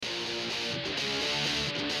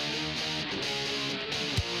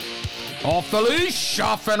Off the leash,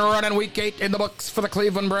 off and running. Week 8 in the books for the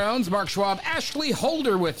Cleveland Browns. Mark Schwab, Ashley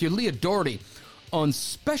Holder with you. Leah Doherty on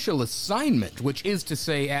special assignment, which is to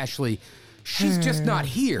say, Ashley, she's just not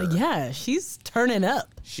here. Yeah, she's turning up.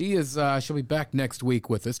 She is. She'll be back next week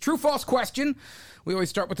with us. True false question. We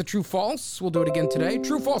always start with the true false. We'll do it again today.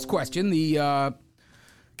 True false question. The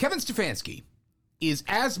Kevin Stefanski is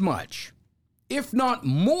as much, if not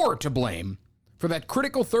more, to blame for that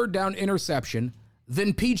critical third down interception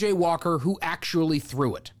than P.J. Walker, who actually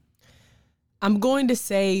threw it. I'm going to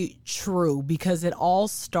say true because it all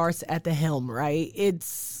starts at the helm, right?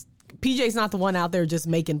 PJ's not the one out there just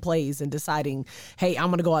making plays and deciding, hey, I'm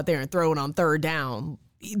going to go out there and throw it on third down.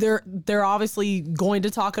 They're obviously going to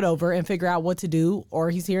talk it over and figure out what to do,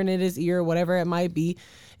 or he's hearing it in his ear, whatever it might be.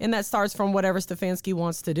 And that starts from whatever Stefanski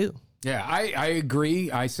wants to do. Yeah, I agree.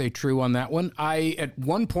 I say true on that one. At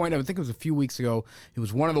one point, I think it was a few weeks ago, it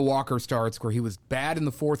was one of the Walker starts where he was bad in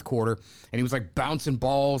the fourth quarter, and he was like bouncing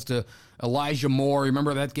balls to Elijah Moore.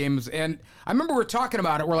 Remember that game? And I remember we were talking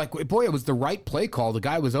about it. We're like, boy, it was the right play call. The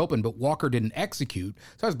guy was open, but Walker didn't execute.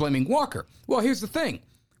 So I was blaming Walker. Well, here's the thing.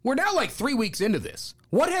 We're now like 3 weeks into this.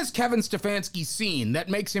 What has Kevin Stefanski seen that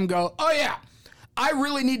makes him go, oh yeah, I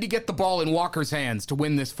really need to get the ball in Walker's hands to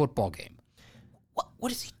win this football game?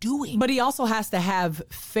 What is he doing? But he also has to have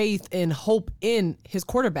faith and hope in his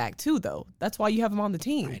quarterback too, though. That's why you have him on the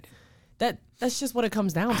team. Right. That's just what it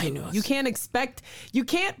comes down to. I know. You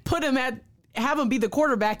can't put him have him be the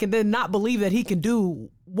quarterback and then not believe that he can do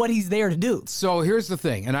what he's there to do. So here's the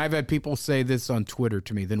thing, and I've had people say this on Twitter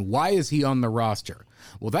to me, then why is he on the roster?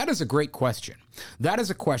 Well, that is a great question. That is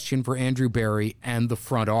a question for Andrew Berry and the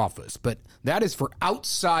front office, but that is for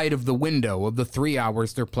outside of the window of the 3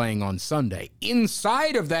 hours they're playing on Sunday.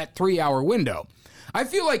 Inside of that 3-hour window, I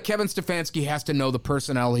feel like Kevin Stefanski has to know the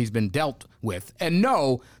personnel he's been dealt with and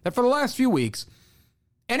know that for the last few weeks,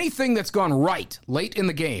 anything that's gone right late in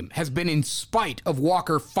the game has been in spite of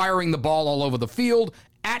Walker firing the ball all over the field,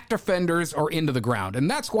 at defenders, or into the ground. And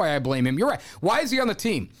that's why I blame him. You're right. Why is he on the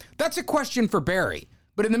team? That's a question for Barry.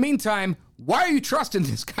 But in the meantime, why are you trusting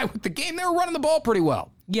this guy with the game? They were running the ball pretty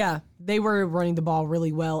well. Yeah, they were running the ball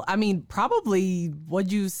really well. I mean, probably,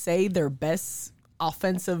 would you say, their best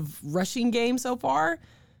offensive rushing game so far?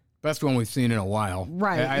 Best one we've seen in a while.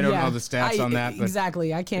 Right. I don't know the stats on that. But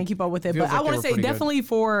exactly. I can't keep up with it. But like I want to say definitely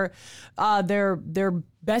for their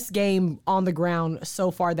best game on the ground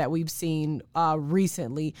so far that we've seen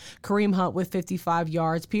recently. Kareem Hunt with 55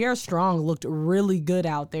 yards. Pierre Strong looked really good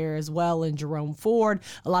out there as well, and Jerome Ford.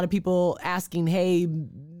 A lot of people asking, hey,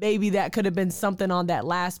 maybe that could have been something on that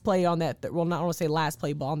last play on that, well, not want to say last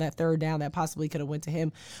play, but on that third down that possibly could have went to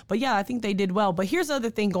him. But yeah, I think they did well. But here's the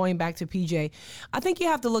other thing going back to PJ. I think you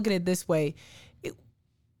have to look at it this way.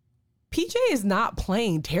 PJ is not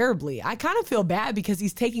playing terribly. I kind of feel bad because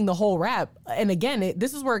he's taking the whole rap. And again,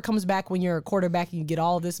 this is where it comes back when you're a quarterback and you get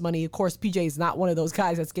all this money. Of course, PJ is not one of those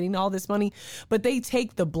guys that's getting all this money, but they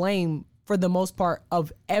take the blame for the most part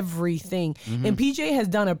of everything. Mm-hmm. And PJ has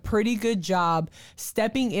done a pretty good job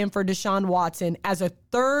stepping in for Deshaun Watson as a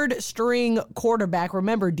third string quarterback.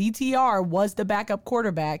 Remember, DTR was the backup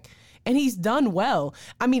quarterback, and he's done well.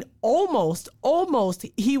 I mean, almost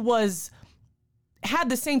he had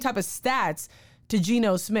the same type of stats to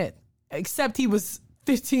Geno Smith, except he was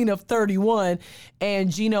 15 of 31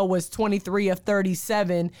 and Geno was 23 of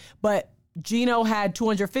 37. But Geno had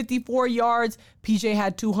 254 yards. PJ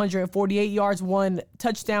had 248 yards, 1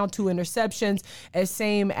 touchdown, 2 interceptions, as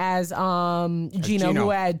same as Geno,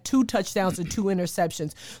 who had 2 touchdowns and 2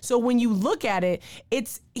 interceptions. So when you look at it,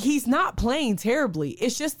 he's not playing terribly.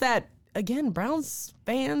 It's just that, again, Browns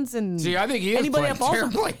fans and I think he is playing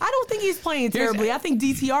terribly. I don't think he's playing terribly. I think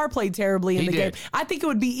DTR played terribly in the game. I think it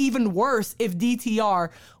would be even worse if DTR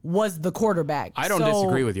was the quarterback. I don't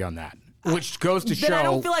disagree with you on that, which goes to show. Then I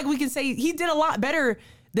don't feel like we can say he did a lot better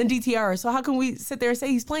than DTR. So how can we sit there and say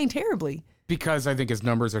he's playing terribly? Because I think his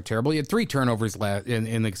numbers are terrible. He had 3 turnovers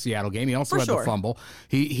in the Seattle game. He also had the fumble.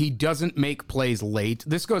 He doesn't make plays late.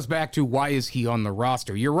 This goes back to why is he on the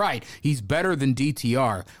roster? You're right. He's better than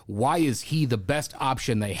DTR. Why is he the best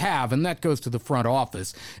option they have? And that goes to the front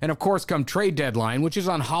office. And, of course, come trade deadline, which is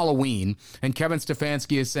on Halloween, and Kevin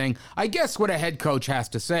Stefanski is saying, I guess what a head coach has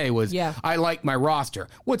to say was, I like my roster.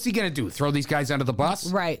 What's he going to do, throw these guys under the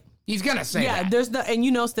bus? Right. He's going to say that. And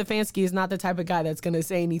Stefanski is not the type of guy that's going to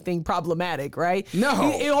say anything problematic, right?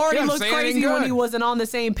 No. It already looked crazy when he wasn't on the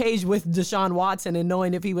same page with Deshaun Watson and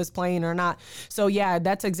knowing if he was playing or not. So, yeah,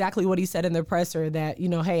 that's exactly what he said in the presser that,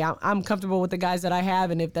 hey, I'm comfortable with the guys that I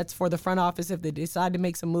have. And if that's for the front office, if they decide to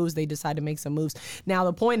make some moves, they decide to make some moves. Now,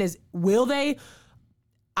 the point is, will they?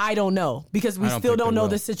 I don't know, because we still don't know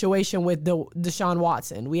the situation with Deshaun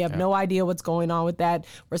Watson. We have no idea what's going on with that.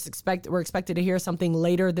 We're expected to hear something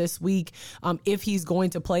later this week if he's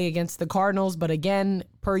going to play against the Cardinals. But again,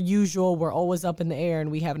 per usual, we're always up in the air and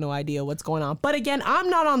we have no idea what's going on. But again, I'm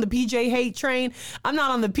not on the PJ hate train. I'm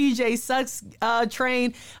not on the PJ sucks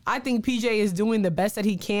train. I think PJ is doing the best that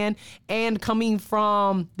he can. And coming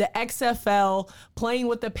from the XFL, playing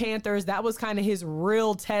with the Panthers, that was kind of his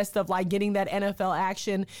real test of like getting that NFL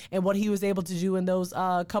action and what he was able to do in those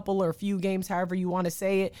couple or few games, however you want to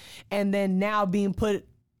say it. And then now being put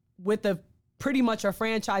with pretty much a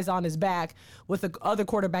franchise on his back with the other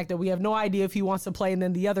quarterback that we have no idea if he wants to play, and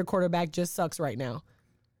then the other quarterback just sucks right now.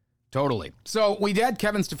 Totally. So we had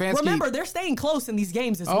Kevin Stefanski. Remember, they're staying close in these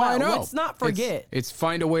games as well. I know. Let's not forget. It's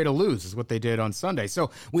find a way to lose is what they did on Sunday. So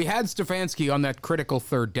we had Stefanski on that critical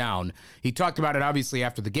third down. He talked about it obviously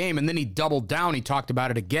after the game, and then he doubled down. He talked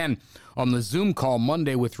about it again on the Zoom call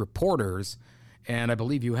Monday with reporters, and I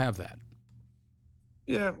believe you have that.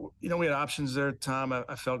 Yeah, we had options there, Tom.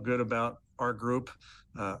 I felt good about our group.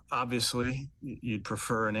 Obviously, you'd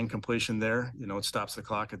prefer an incompletion there. It stops the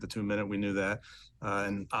clock at the 2-minute. We knew that.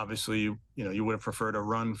 And obviously, you would have preferred a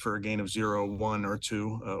run for a gain of 0, 1, or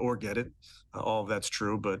 2, or get it. All of that's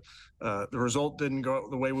true. But the result didn't go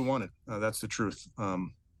the way we wanted. That's the truth.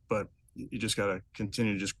 But you just got to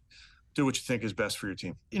continue to just do what you think is best for your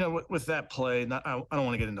team. With that play, I don't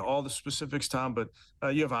want to get into all the specifics, Tom, but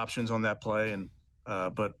you have options on that play.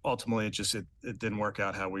 But ultimately, it didn't work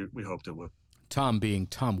out how we hoped it would. Tom being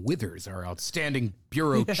Tom Withers, our outstanding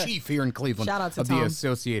bureau chief here in Cleveland. Shout out to of Tom. The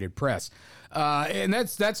Associated Press. And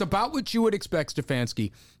that's about what you would expect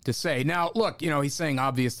Stefanski to say. Now, look, he's saying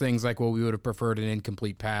obvious things like, well, we would have preferred an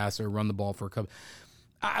incomplete pass or run the ball for a couple.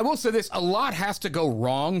 I will say this, a lot has to go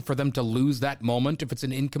wrong for them to lose that moment. If it's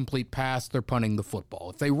an incomplete pass, they're punting the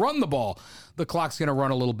football. If they run the ball, the clock's going to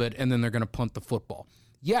run a little bit, and then they're going to punt the football.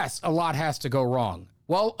 Yes, a lot has to go wrong.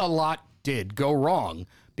 Well, a lot did go wrong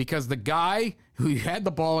because the guy who had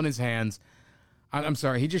the ball in his hands, I'm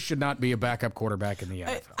sorry, he just should not be a backup quarterback in the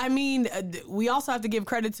NFL. I mean, we also have to give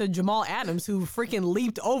credit to Jamal Adams, who freaking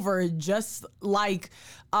leaped over just like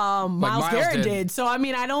Myles Garrett did. So, I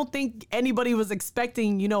mean, I don't think anybody was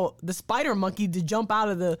expecting, the spider monkey to jump out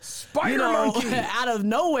of the out of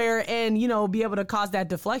nowhere and, be able to cause that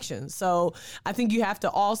deflection. So I think you have to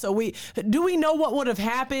also, do we know what would have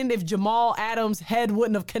happened if Jamal Adams' head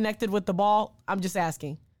wouldn't have connected with the ball? I'm just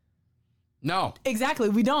asking. No. Exactly.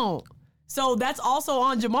 We don't. So that's also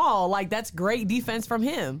on Jamal. Like, that's great defense from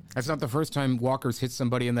him. That's not the first time Walker's hit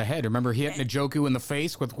somebody in the head. Remember, he hit Njoku in the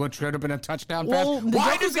face with what should have been a touchdown pass?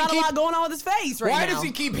 Why does he got a lot going on with his face right now? Why does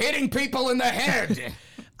he keep hitting people in the head?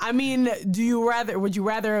 I mean, would you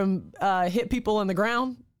rather him hit people in the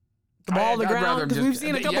ground? The ball on the ground? Because we've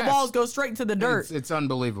seen a couple balls go straight to the dirt. It's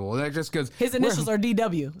unbelievable. Just because his initials are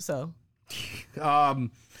DW, so.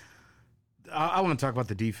 I want to talk about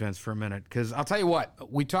the defense for a minute because I'll tell you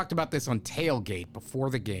what, we talked about this on Tailgate before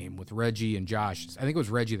the game with Reggie and Josh. I think it was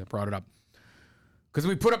Reggie that brought it up because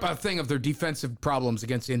we put up a thing of their defensive problems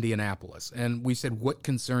against Indianapolis, and we said, what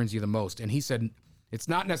concerns you the most? And he said, it's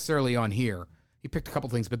not necessarily on here. He picked a couple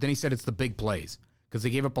things, but then he said it's the big plays because they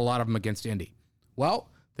gave up a lot of them against Indy. Well,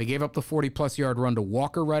 they gave up the 40-plus yard run to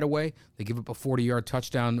Walker right away. They gave up a 40-yard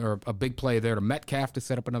touchdown or a big play there to Metcalf to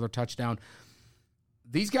set up another touchdown.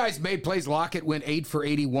 These guys made plays. Lockett went 8 for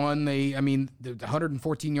 81. The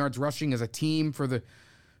 114 yards rushing as a team for the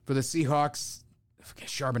Seahawks.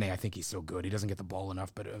 Charbonnet, I think he's so good. He doesn't get the ball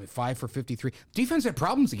enough, but 5 for 53. Defense had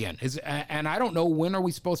problems again. And I don't know, when are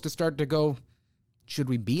we supposed to start to go, should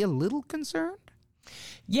we be a little concerned?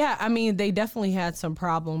 Yeah, I mean, they definitely had some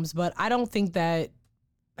problems, but I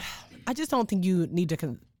just don't think you need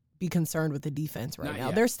to be concerned with the defense right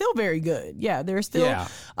now. They're still very good. Yeah, they're still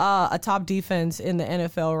a top defense in the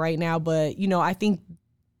NFL right now. But, I think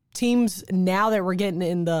teams, now that we're getting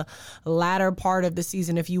in the latter part of the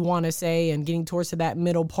season, if you want to say, and getting towards to that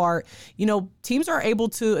middle part, teams are able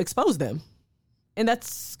to expose them. And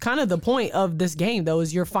that's kind of the point of this game, though,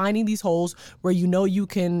 is you're finding these holes where you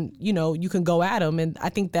can go at them. And I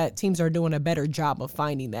think that teams are doing a better job of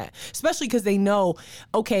finding that, especially because they know,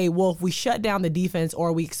 okay, well, if we shut down the defense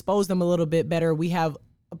or we expose them a little bit better, we have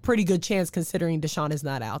a pretty good chance considering Deshaun is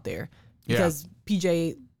not out there. Because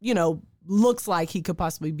PJ, looks like he could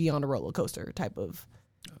possibly be on a roller coaster type of.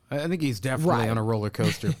 I think he's definitely on a roller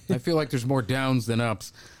coaster. I feel like there's more downs than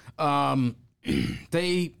ups.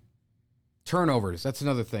 Turnovers, that's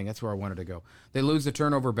another thing. That's where I wanted to go. They lose the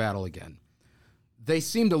turnover battle again. They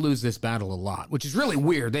seem to lose this battle a lot, which is really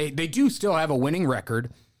weird. They do still have a winning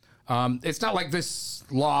record. It's not like this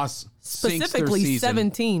loss sinks their specifically season.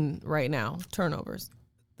 17 right now turnovers.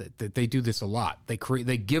 They do this a lot. They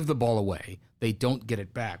give the ball away. They don't get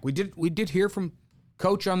it back. We did hear from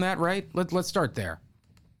Coach on that, right? Let's start there.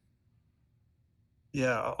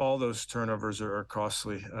 Yeah, all those turnovers are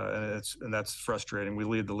costly, and that's frustrating. We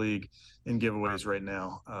lead the league in giveaways right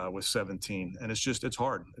now with 17, and it's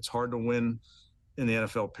hard. It's hard to win in the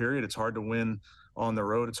NFL. Period. It's hard to win on the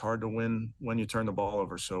road. It's hard to win when you turn the ball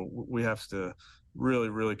over. So we have to really,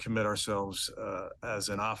 really commit ourselves as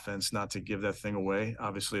an offense not to give that thing away.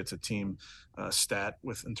 Obviously, it's a team stat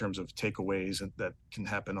in terms of takeaways that can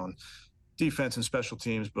happen on defense and special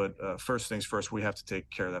teams. But first things first, we have to take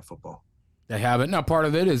care of that football. They have it. Now, part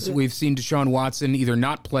of it is we've seen Deshaun Watson either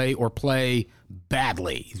not play or play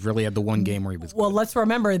badly. He's really had the one game where he was good. Well, let's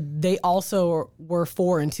remember they also were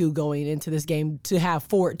 4-2 going into this game. To have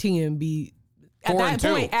 14 and be at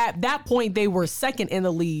that point they were second in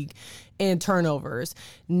the league in turnovers.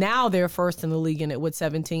 Now they're first in the league in it with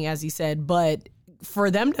 17, as he said. But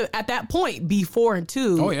for them to at that point be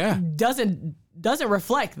 4-2, doesn't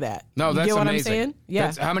reflect that. No, that's you get what amazing. I'm saying?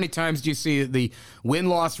 Yeah. How many times do you see the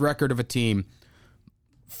win-loss record of a team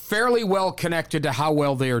fairly well connected to how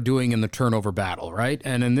well they are doing in the turnover battle, right?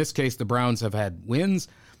 And in this case, the Browns have had wins,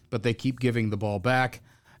 but they keep giving the ball back.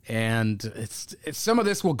 And some of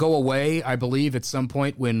this will go away, I believe, at some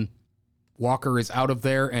point when Walker is out of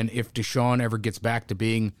there and if Deshaun ever gets back to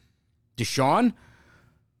being Deshaun.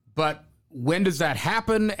 But when does that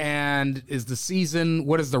happen? And is the season,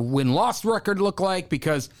 what does the win-loss record look like?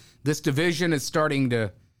 Because this division is starting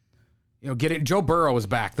to, get it. Joe Burrow is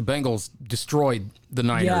back. The Bengals destroyed the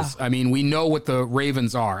Niners. Yeah. I mean, we know what the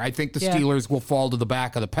Ravens are. I think the Steelers will fall to the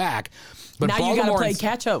back of the pack. But now you got to play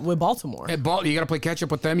catch-up with Baltimore. You got to play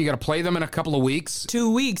catch-up with them. You got to play them in a couple of weeks.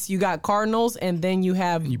 2 weeks. You got Cardinals, and then you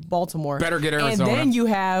have Baltimore. Better get Arizona. And then you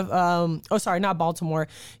have, not Baltimore.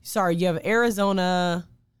 Sorry, you have Arizona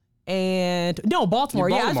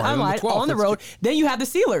Baltimore. I'm like on the road. Then you have the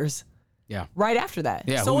Steelers. Yeah. Right after that.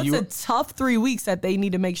 Yeah, so it's a tough 3 weeks that they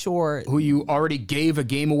need to make sure. Who you already gave a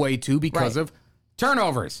game away to because of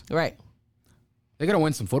turnovers. Right. They got to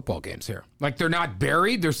win some football games here. Like, they're not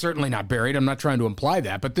buried. They're certainly not buried. I'm not trying to imply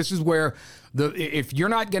that. But this is where if you're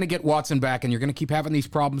not going to get Watson back and you're going to keep having these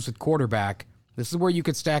problems with quarterback, this is where you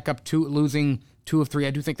could stack up losing 2 of 3.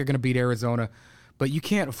 I do think they're going to beat Arizona. But you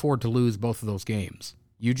can't afford to lose both of those games.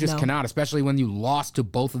 You just cannot, especially when you lost to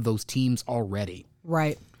both of those teams already.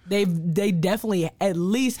 Right. They definitely at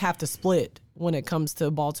least have to split when it comes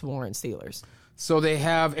to Baltimore and Steelers. So they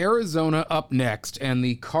have Arizona up next, and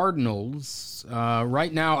the Cardinals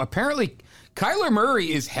right now. Apparently, Kyler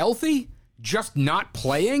Murray is healthy, just not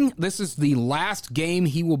playing. This is the last game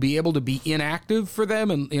he will be able to be inactive for them,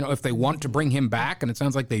 and if they want to bring him back, and it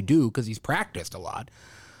sounds like they do because he's practiced a lot.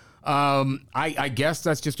 I guess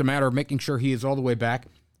that's just a matter of making sure he is all the way back.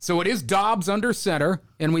 So it is Dobbs under center,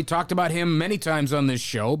 and we talked about him many times on this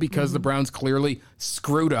show because the Browns clearly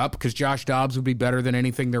screwed up because Josh Dobbs would be better than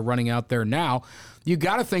anything they're running out there now. You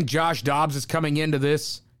got to think Josh Dobbs is coming into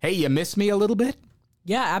this, hey, you miss me a little bit?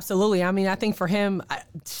 Yeah, absolutely. I mean, I think for him,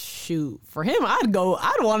 I'd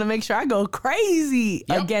want to make sure I go crazy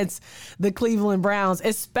against the Cleveland Browns,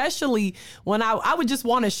 especially when I would just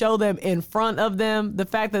want to show them in front of them the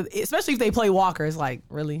fact that, especially if they play Walker, it's like,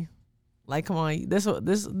 really? Like, come on, this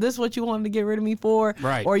what you wanted to get rid of me for?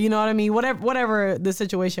 Right. Or, you know what I mean? Whatever the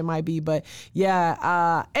situation might be. But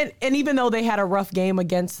yeah, and even though they had a rough game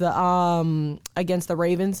against the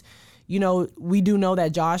Ravens, we do know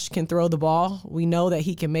that Josh can throw the ball. We know that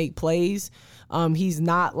he can make plays. He's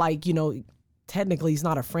not like, technically he's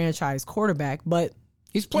not a franchise quarterback, but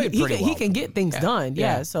he's played pretty well. He can get things done.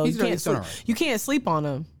 Yeah. So you can't sleep on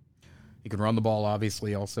him. He can run the ball,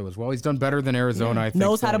 obviously, also as well. He's done better than Arizona, I think.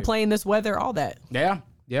 Knows how to play in this weather, all that. Yeah.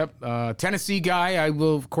 Yep. Tennessee guy. I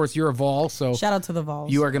will, of course, you're a Vol, so shout out to the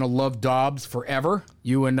Vols. You are going to love Dobbs forever.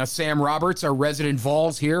 You and Sam Roberts are resident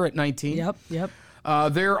Vols here at 19. Yep.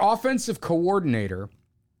 Their offensive coordinator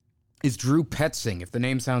is Drew Petzing. If the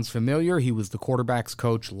name sounds familiar, he was the quarterback's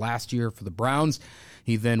coach last year for the Browns.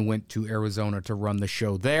 He then went to Arizona to run the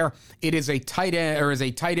show there. It is a tight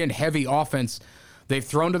end heavy offense. They've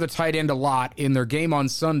thrown to the tight end a lot. In their game on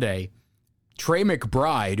Sunday, Trey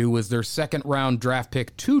McBride, who was their second-round draft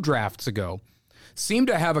pick 2 drafts ago, seemed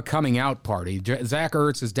to have a coming-out party. Zach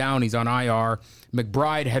Ertz is down. He's on IR.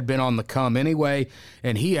 McBride had been on the come anyway,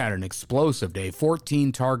 and he had an explosive day.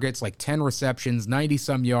 14 targets, like 10 receptions,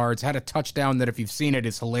 90-some yards, had a touchdown that, if you've seen it,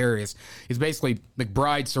 is hilarious. He's basically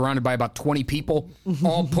McBride surrounded by about 20 people,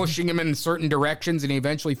 all pushing him in certain directions, and he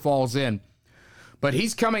eventually falls in. But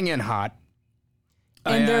he's coming in hot.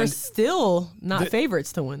 And they're still not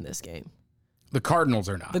favorites to win this game. The Cardinals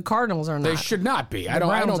are not. The Cardinals are not. They should not be. The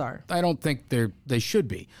Browns are. I don't think they should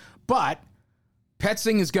be. But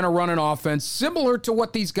Petzing is going to run an offense similar to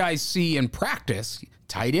what these guys see in practice.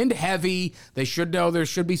 Tight end heavy. They should know there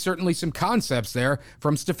should be certainly some concepts there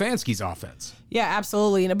from Stefanski's offense. Yeah,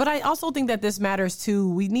 absolutely. But I also think that this matters too.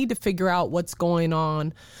 We need to figure out what's going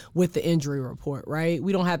on with the injury report, right?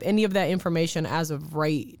 We don't have any of that information as of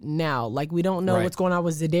right now. Like, we don't know what's going on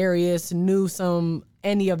with Za'Darius, Newsome,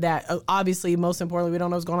 any of that. Obviously, most importantly, we don't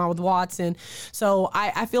know what's going on with Watson. So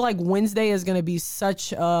I feel like Wednesday is going to be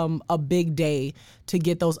such a big day to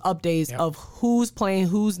get those updates of who's playing,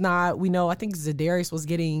 who's not. We know, I think Za'Darius was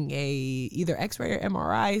getting either X-ray or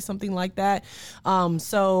MRI, something like that.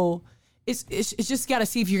 So it's just got to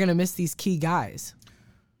see if you're going to miss these key guys.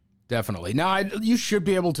 Definitely. Now, you should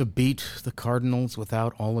be able to beat the Cardinals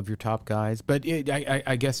without all of your top guys, but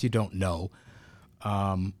I guess you don't know.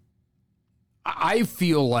 I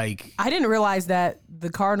feel like... I didn't realize that the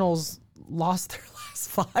Cardinals lost their last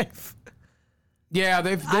 5. Yeah, I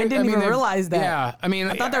didn't even realize that. Yeah,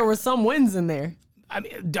 I thought there were some wins in there.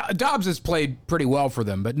 Dobbs has played pretty well for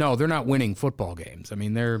them, but no, they're not winning football games. I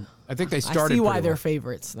think they started. I see why they're well.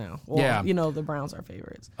 favorites now. Well, the Browns are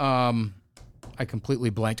favorites. I completely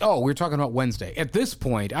blanked. Oh, we were talking about Wednesday. At this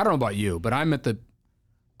point, I don't know about you, but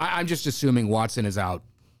I'm just assuming Watson is out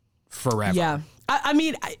forever. Yeah.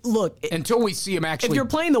 Look. Until we see him actually. If you're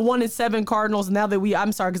playing the 1-7 Cardinals, now that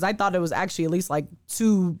I'm sorry, because I thought it was actually at least like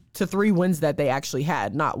 2 to 3 wins that they actually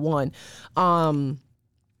had, not one.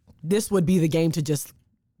 This would be the game to just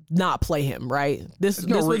not play him, right? This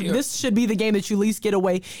should be the game that you at least get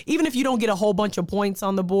away. Even if you don't get a whole bunch of points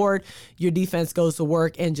on the board, your defense goes to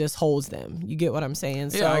work and just holds them. You get what I'm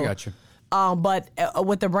saying? Yeah, I got you. But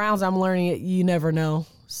with the Browns, I'm learning it. You never know.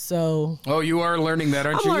 So. Oh, you are learning that,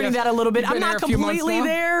 aren't you? I'm learning that a little bit. I'm not completely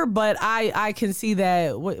there, but I can see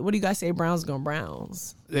that. What do you guys say? Browns going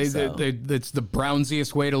Browns. It's the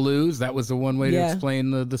Brownsiest way to lose. That was the one way to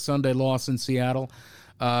explain the Sunday loss in Seattle.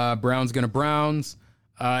 Browns going to Browns.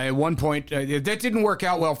 At one point, that didn't work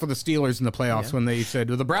out well for the Steelers in the playoffs when they said,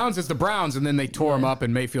 well, the Browns is the Browns, and then they tore them up,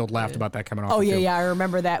 and Mayfield laughed about that coming off the field. I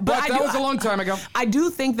remember that. But that was a long time ago. I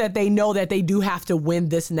do think that they know that they do have to win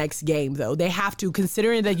this next game, though. They have to,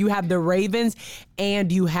 considering that you have the Ravens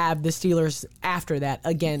and you have the Steelers after that.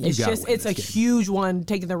 Again, it's a huge one,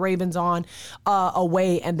 taking the Ravens on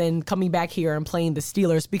away and then coming back here and playing the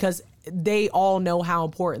Steelers, because they all know how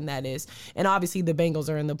important that is. And obviously the Bengals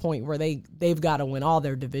are in the point where they've got to win all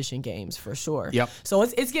their division games for sure. Yep. So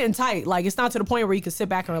it's getting tight. Like, it's not to the point where you can sit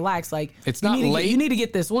back and relax. Like, it's not late. You need to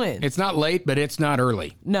get this win. It's not late, but it's not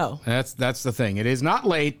early. No. That's the thing. It is not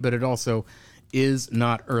late, but it also is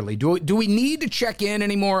not early. Do we need to check in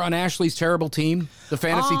anymore on Ashley's terrible team, the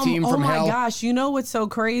fantasy team from hell? Oh my gosh, you know what's so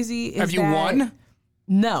crazy is Have you won?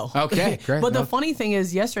 No. Okay, great. But the funny thing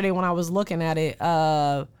is, yesterday when I was looking at it,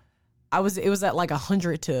 it was at like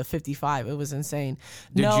 100 to 55. It was insane.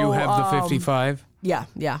 Did you have the 55? Yeah.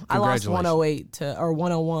 I lost 108 or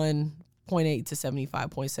 101.8 to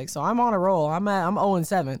 75.6. So I'm on a roll. I'm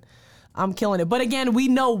 0-7. I'm killing it. But again, we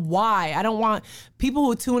know why. I don't want people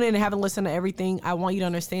who tune in and haven't listened to everything. I want you to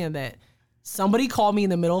understand that somebody called me in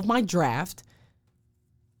the middle of my draft.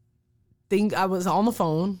 I was on the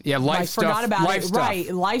phone. Yeah, life stuff. Forgot about life it. Stuff. Right,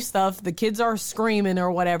 life stuff. The kids are screaming or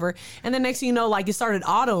whatever, and then next thing you know, like, it started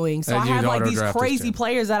autoing. So I have like these crazy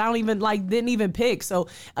players that I don't even didn't even pick. So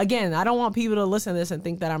again, I don't want people to listen to this and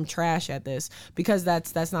think that I'm trash at this, because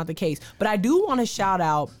that's not the case. But I do want to shout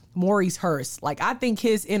out Maurice Hurst. Like, I think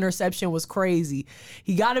his interception was crazy.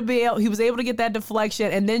 He was able to get that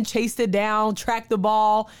deflection and then chased it down, tracked the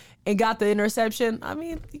ball, and got the interception. I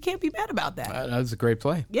mean, you can't be mad about that. That was a great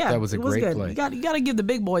play. Yeah, that was a great good. play. You got to give the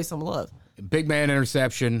big boy some love. Big man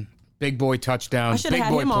interception, big boy touchdown. I should have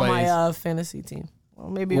had him plays. on my fantasy team.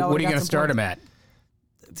 Well, maybe what are you going to start him at?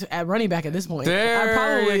 At running back at this point. There I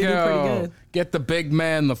probably you go. do pretty good. Get the big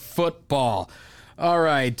man the football. All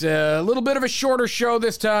right, a little bit of a shorter show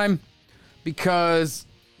this time because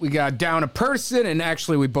we got down a person, and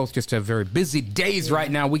actually we both just have very busy days right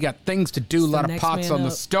now. We got things to do, a lot of pots on the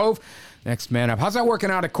stove. Next man up. How's that working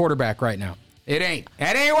out at quarterback right now? It ain't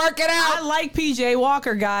working out. I like P.J.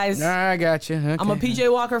 Walker, guys. I got you. Okay. I'm a P.J.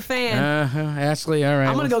 Walker fan. Ashley, all right.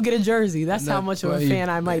 I'm going to go get a jersey. That's how much of a fan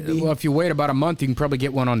I might be. Well, if you wait about a month, you can probably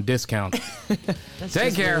get one on discount.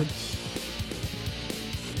 Take care. Weird.